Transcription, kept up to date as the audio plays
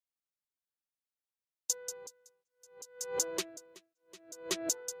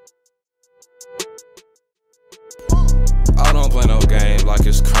I don't play no games like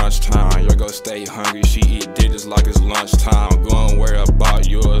it's crunch time. You're gonna stay hungry, she eat digits like it's lunchtime. Go and worry about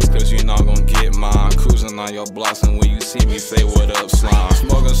yours, cause you're not gonna get mine. Cruising on your blocks, and when you see me, say what up, slime.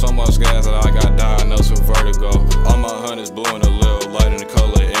 Smoking so much gas that I got diagnosed with vertigo. All my honey's blue and a little light in the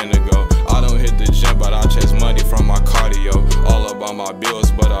color indigo. I don't hit the gym, but I chase money from my cardio. All about my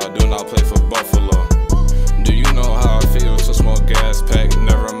bills, but I do not play for Buffalo. Do you know how I feel to smoke gas pack?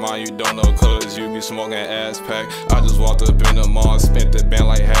 Never mind, you don't know, cause you be smoking ass pack. I just walked up in the mall, spent the band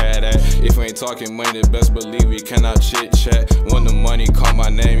like had that. If we ain't talking money, best believe we cannot chit chat. When the money call my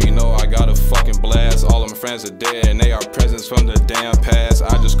name, you know I got a fucking blast. All of my friends are dead and they are presents from the damn past.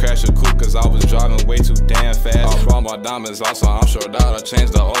 I just crashed a coupe cause I was driving way too damn fast. I brought my diamonds out, so I'm sure that I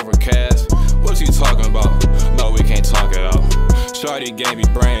changed the overcast. What you talking about? No, we can't talk it out. Shorty gave me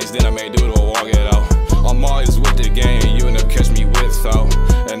brains, then I made do to walk it out. I'm always with the game, you end up catch me without.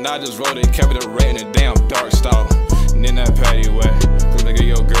 And I just wrote it, kept it red in a damn dark stout. And then that patty wet, cause nigga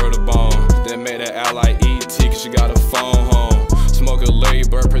your girl the bone. Then made that out like E.T. cause she got a phone home. Smoke a Larry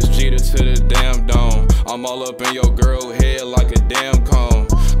Bird, press Jeter to the damn dome. I'm all up in your girl head like a damn cone.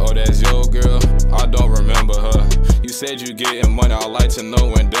 Oh, that's your girl? I don't remember her. You said you getting money, I'd like to know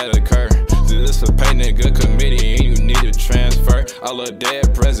when that occurred. This a pay nigga committee and you need to transfer. I love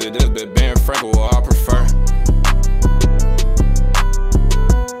dead presidents, but Ben Franklin, I prefer.